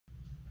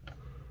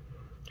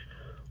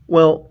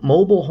Well,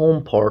 mobile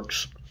home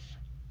parks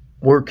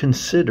were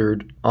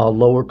considered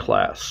lower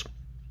class,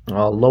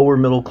 lower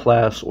middle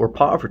class, or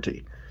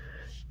poverty.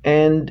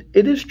 And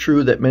it is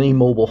true that many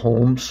mobile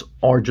homes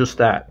are just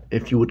that,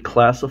 if you would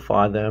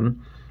classify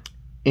them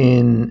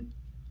in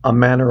a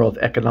manner of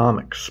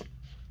economics.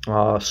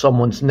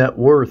 Someone's net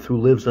worth who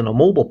lives in a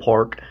mobile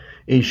park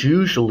is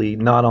usually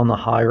not on the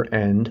higher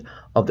end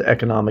of the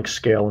economic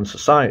scale in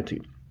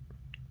society.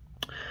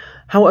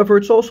 However,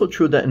 it's also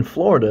true that in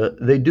Florida,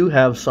 they do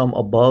have some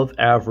above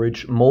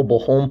average mobile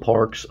home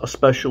parks,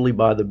 especially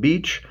by the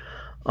beach,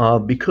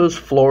 because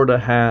Florida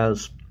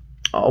has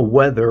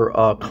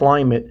a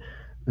climate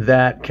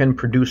that can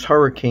produce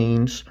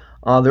hurricanes.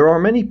 There are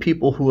many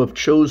people who have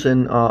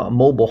chosen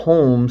mobile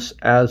homes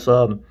as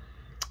a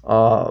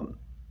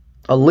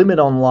limit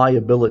on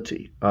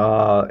liability.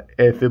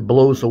 If it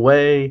blows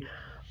away,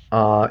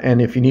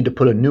 and if you need to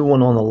put a new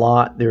one on the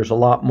lot, there's a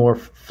lot more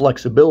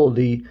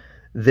flexibility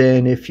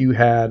than if you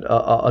had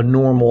a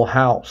normal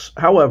house.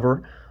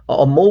 However,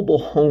 a mobile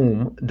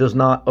home does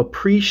not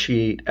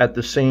appreciate at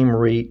the same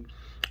rate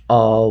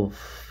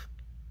of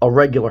a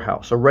regular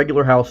house. A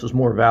regular house is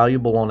more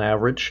valuable on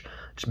average.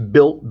 It's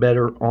built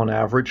better on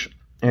average,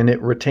 and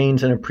it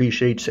retains and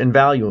appreciates in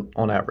value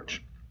on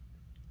average.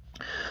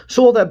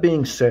 So all that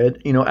being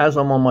said, as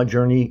I'm on my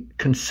journey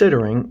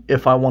considering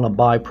if I want to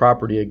buy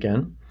property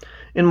again,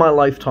 in my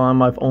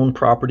lifetime, I've owned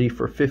property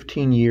for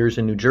 15 years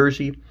in New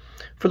Jersey.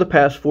 For the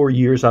past 4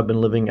 years, I've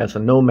been living as a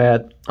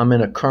nomad.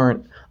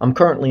 I'm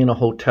currently in a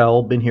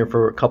hotel, been here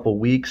for a couple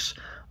weeks.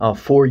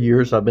 4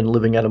 years, I've been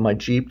living out of my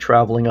Jeep,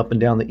 traveling up and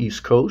down the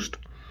East Coast.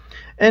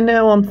 And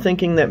now I'm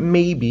thinking that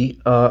maybe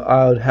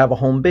I'd have a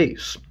home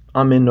base.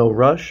 I'm in no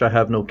rush. I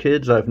have no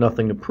kids. I have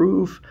nothing to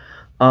prove,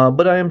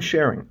 but I am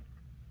sharing.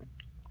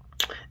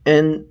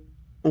 And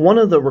one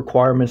of the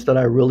requirements that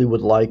I really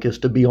would like is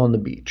to be on the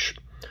beach,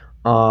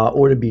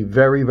 or to be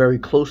very, very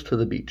close to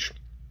the beach.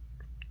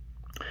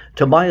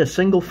 To buy a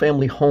single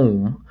family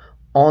home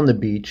on the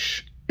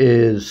beach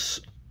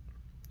is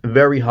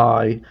very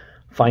high,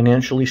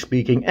 financially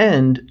speaking,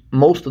 and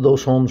most of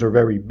those homes are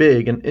very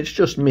big, and it's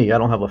just me. I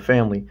don't have a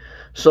family.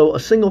 So a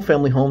single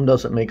family home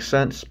doesn't make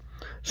sense.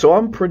 So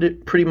I'm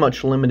pretty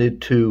much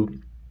limited to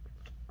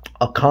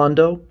a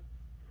condo,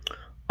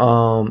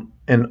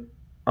 and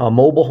a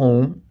mobile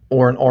home,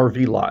 or an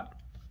RV lot.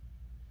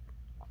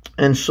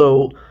 And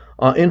so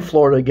in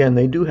Florida, again,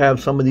 they do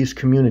have some of these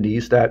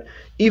communities that,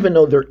 even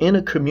though they're in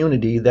a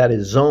community that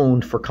is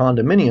zoned for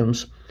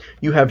condominiums,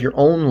 you have your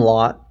own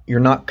lot. You're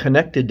not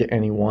connected to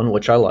anyone,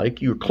 which I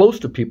like. You're close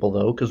to people,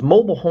 though, because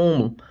mobile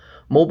home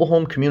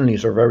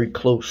communities are very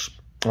close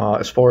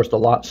as far as the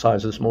lot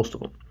sizes, most of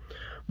them.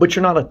 But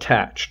you're not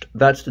attached.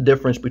 That's the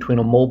difference between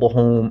a mobile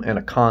home and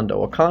a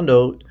condo. A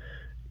condo,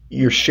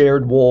 your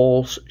shared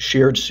walls,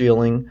 shared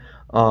ceiling.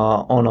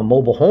 On a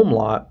mobile home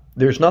lot,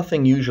 there's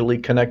nothing usually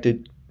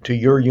connected to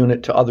your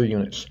unit to other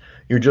units.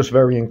 You're just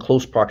very in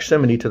close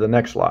proximity to the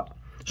next lot.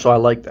 So I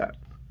like that.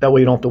 That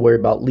way you don't have to worry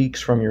about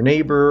leaks from your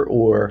neighbor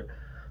or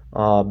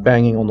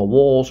banging on the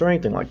walls or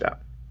anything like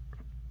that.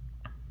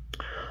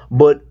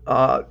 But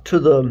to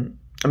the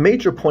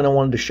major point I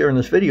wanted to share in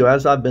this video,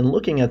 as I've been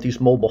looking at these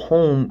mobile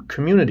home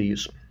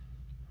communities,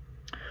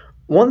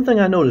 one thing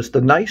I noticed,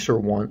 the nicer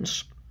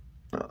ones,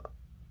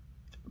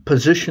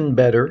 positioned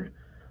better,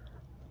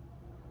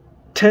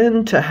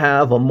 tend to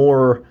have a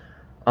more,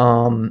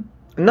 tend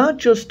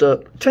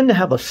to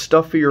have a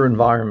stuffier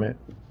environment.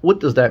 What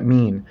does that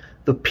mean?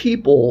 The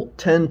people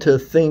tend to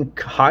think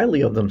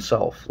highly of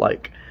themselves,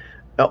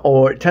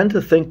 or tend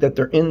to think that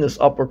they're in this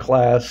upper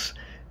class,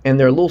 and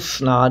they're a little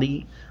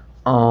snotty.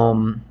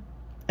 And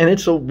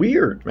it's so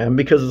weird, man,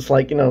 because it's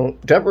like, to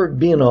ever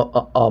be in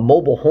a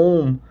mobile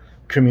home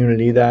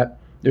community that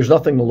there's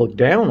nothing to look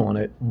down on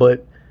it,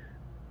 but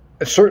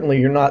certainly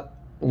you're not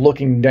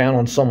looking down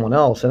on someone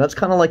else. And that's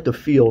kind of like the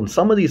feel in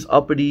some of these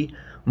uppity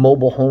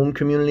mobile home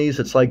communities.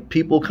 It's like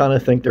people kind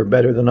of think they're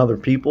better than other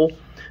people,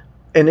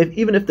 and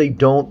even if they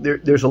don't,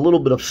 there's a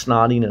little bit of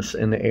snottiness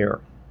in the air.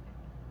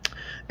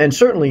 And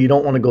certainly you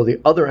don't want to go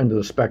the other end of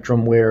the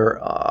spectrum where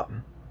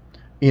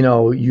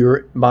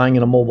you're buying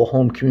in a mobile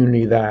home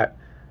community that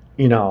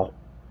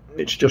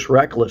it's just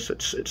reckless.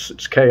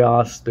 It's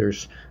chaos.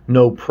 There's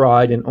no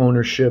pride in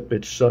ownership.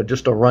 It's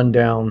just a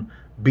rundown,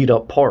 beat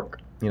up park.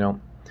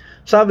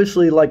 So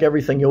obviously, like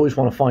everything, you always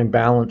want to find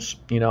balance,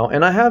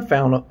 and I have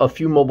found a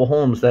few mobile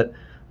homes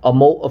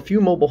a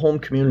few mobile home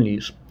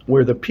communities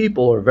where the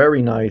people are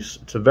very nice.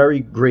 It's a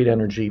very great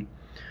energy,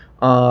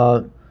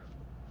 but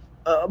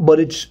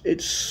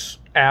it's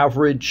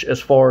average as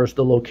far as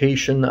the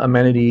location, the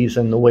amenities,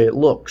 and the way it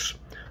looks.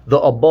 The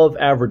above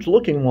average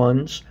looking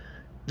ones,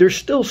 they're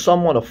still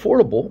somewhat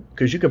affordable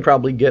because you can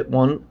probably get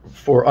one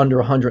for under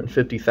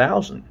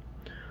 $150,000,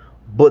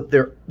 but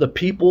the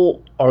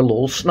people are a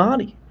little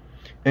snotty.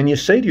 And you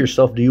say to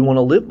yourself, do you want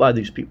to live by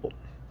these people?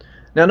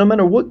 Now, no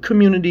matter what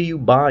community you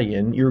buy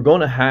in, you're going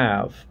to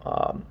have,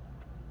 1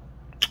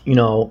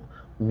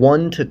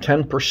 to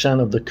 10%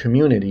 of the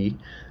community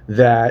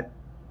that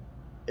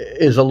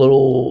is a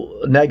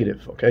little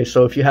negative. Okay,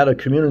 so if you had a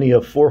community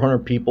of 400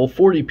 people,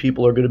 40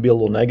 people are going to be a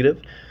little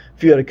negative.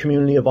 If you had a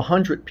community of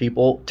 100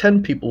 people,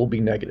 10 people will be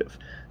negative.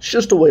 It's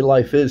just the way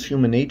life is,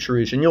 human nature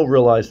is, and you'll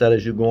realize that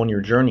as you go on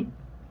your journey.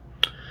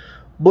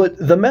 But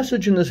the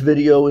message in this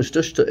video is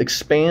just to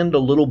expand a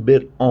little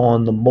bit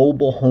on the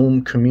mobile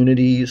home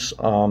communities,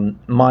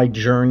 my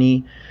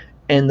journey,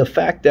 and the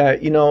fact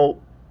that,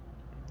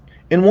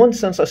 in one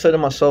sense, I said to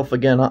myself,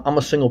 again, I'm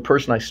a single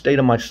person. I stay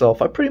to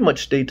myself. I pretty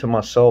much stayed to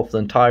myself the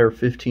entire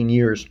 15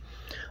 years.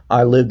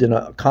 I lived in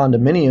a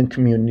condominium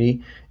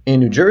community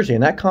in New Jersey,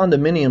 and that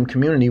condominium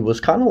community was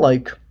kind of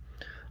like,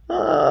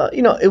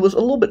 it was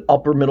a little bit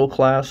upper middle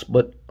class,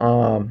 but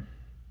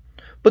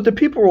the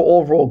people were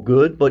overall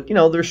good. But,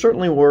 there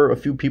certainly were a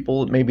few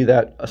people maybe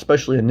that,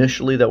 especially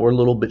initially, that were a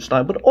little bit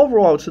snide. But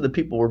overall, I would say the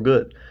people were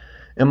good.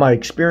 And my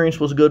experience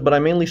was good, but I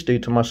mainly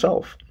stayed to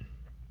myself.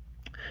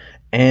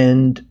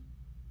 And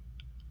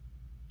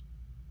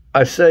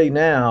I say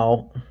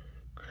now,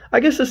 I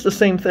guess it's the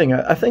same thing.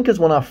 I think as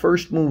when I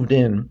first moved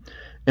in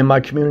my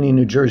community in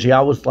New Jersey,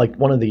 I was like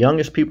one of the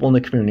youngest people in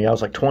the community. I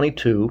was like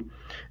 22,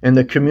 and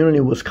the community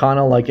was kind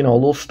of like, a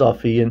little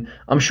stuffy, and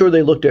I'm sure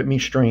they looked at me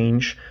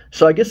strange.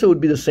 So I guess it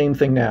would be the same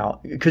thing now,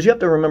 because you have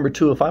to remember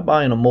too, if I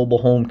buy in a mobile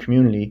home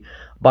community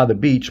by the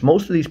beach,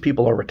 most of these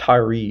people are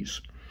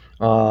retirees,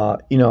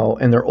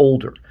 and they're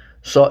older.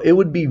 So it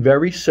would be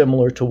very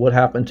similar to what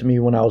happened to me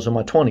when I was in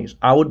my 20s.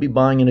 I would be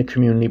buying in a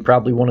community,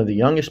 probably one of the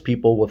youngest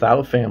people without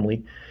a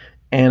family,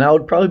 and I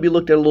would probably be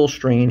looked at a little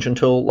strange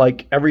until,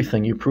 like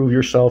everything, you prove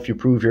yourself, you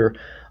prove you're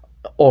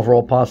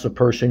overall positive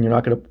person, you're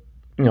not going to,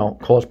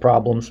 cause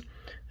problems.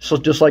 So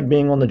just like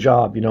being on the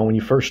job, when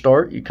you first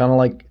start, you kind of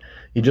like,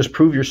 you just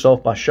prove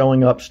yourself by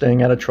showing up,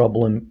 staying out of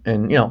trouble, and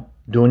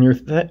doing your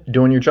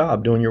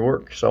job, doing your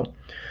work. So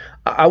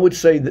I would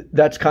say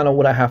that's kind of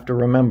what I have to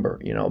remember,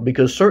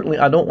 because certainly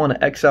I don't want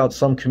to X out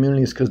some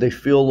communities because they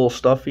feel a little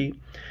stuffy.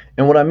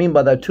 And what I mean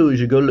by that too is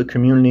you go to the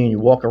community and you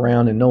walk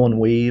around and no one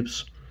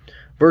waves,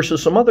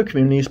 versus some other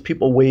communities,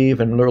 people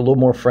wave and they're a little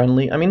more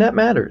friendly. I mean, that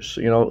matters.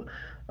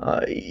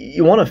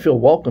 You want to feel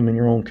welcome in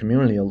your own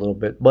community a little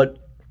bit, but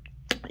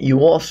you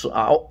also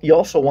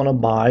want to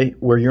buy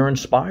where you're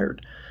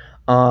inspired.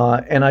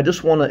 And I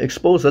just want to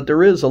expose that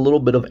there is a little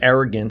bit of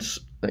arrogance,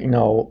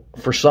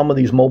 for some of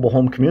these mobile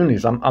home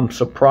communities. I'm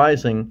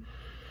surprising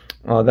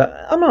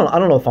that I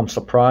don't know if I'm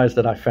surprised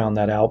that I found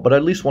that out, but I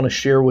at least want to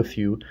share with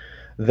you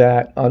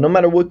that no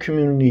matter what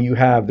community you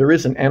have, there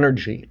is an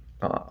energy.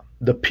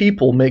 The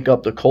people make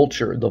up the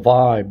culture, the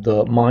vibe,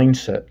 the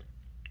mindset,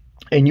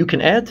 and you can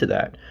add to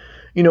that.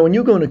 When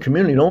you go in a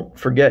community, don't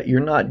forget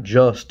you're not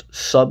just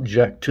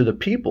subject to the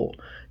people.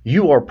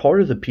 You are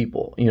part of the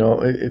people.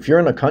 If you're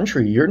in a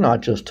country, you're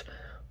not just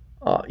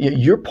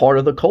you're part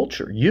of the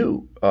culture.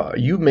 You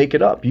make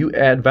it up. You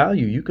add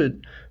value. You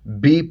could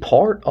be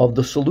part of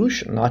the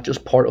solution, not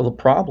just part of the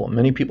problem.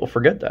 Many people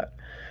forget that.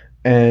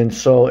 And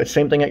so it's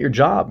same thing at your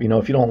job.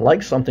 If you don't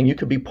like something, you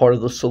could be part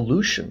of the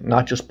solution,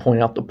 not just point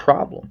out the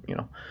problem,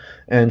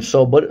 And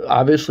so, but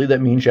obviously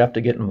that means you have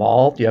to get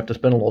involved. You have to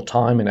spend a little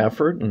time and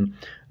effort. And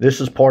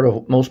this is part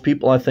of, most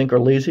people I think are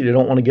lazy. They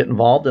don't want to get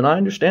involved. And I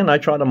understand. I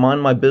try to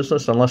mind my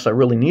business unless I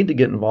really need to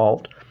get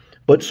involved.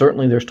 But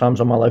certainly there's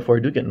times in my life where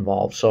I do get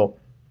involved. So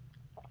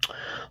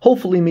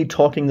hopefully me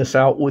talking this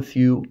out with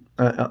you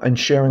and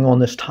sharing on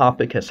this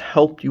topic has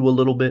helped you a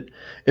little bit.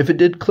 If it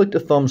did, click the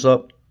thumbs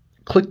up.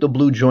 Click the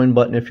blue join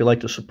button if you'd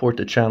like to support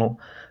the channel.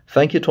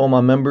 Thank you to all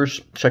my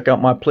members. Check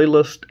out my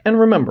playlist. And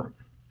remember,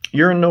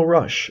 you're in no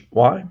rush.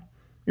 Why?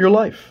 Your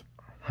life.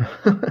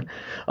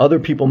 Other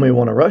people may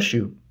want to rush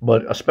you,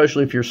 but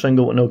especially if you're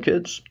single with no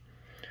kids,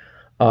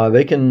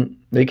 they can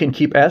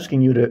keep asking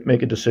you to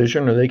make a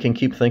decision, or they can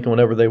keep thinking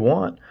whatever they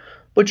want.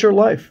 But your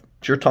life,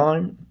 it's your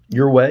time,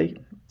 your way,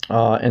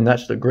 and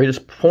that's the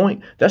greatest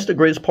point. That's the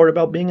greatest part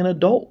about being an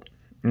adult.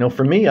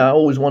 For me, I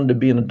always wanted to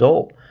be an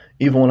adult,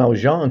 even when I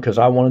was young, because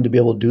I wanted to be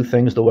able to do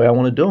things the way I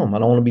want to do them. I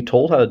don't want to be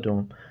told how to do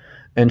them.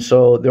 And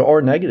so there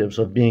are negatives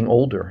of being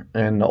older,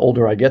 and the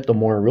older I get, the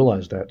more I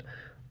realize that.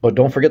 But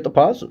don't forget the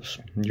positives.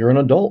 You're an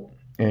adult,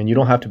 and you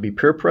don't have to be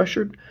peer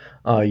pressured.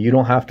 You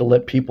don't have to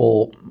let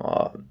people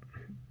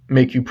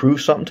make you prove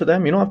something to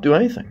them. You don't have to do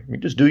anything. You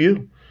just do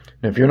you.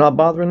 And if you're not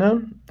bothering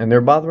them, and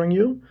they're bothering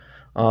you,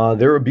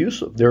 they're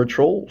abusive. They're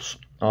trolls.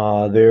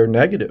 They're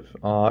negative.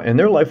 And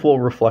their life will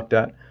reflect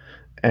that.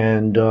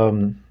 And,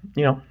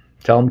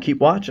 tell them keep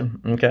watching,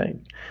 okay?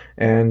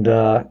 And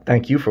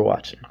thank you for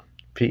watching.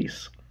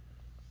 Peace.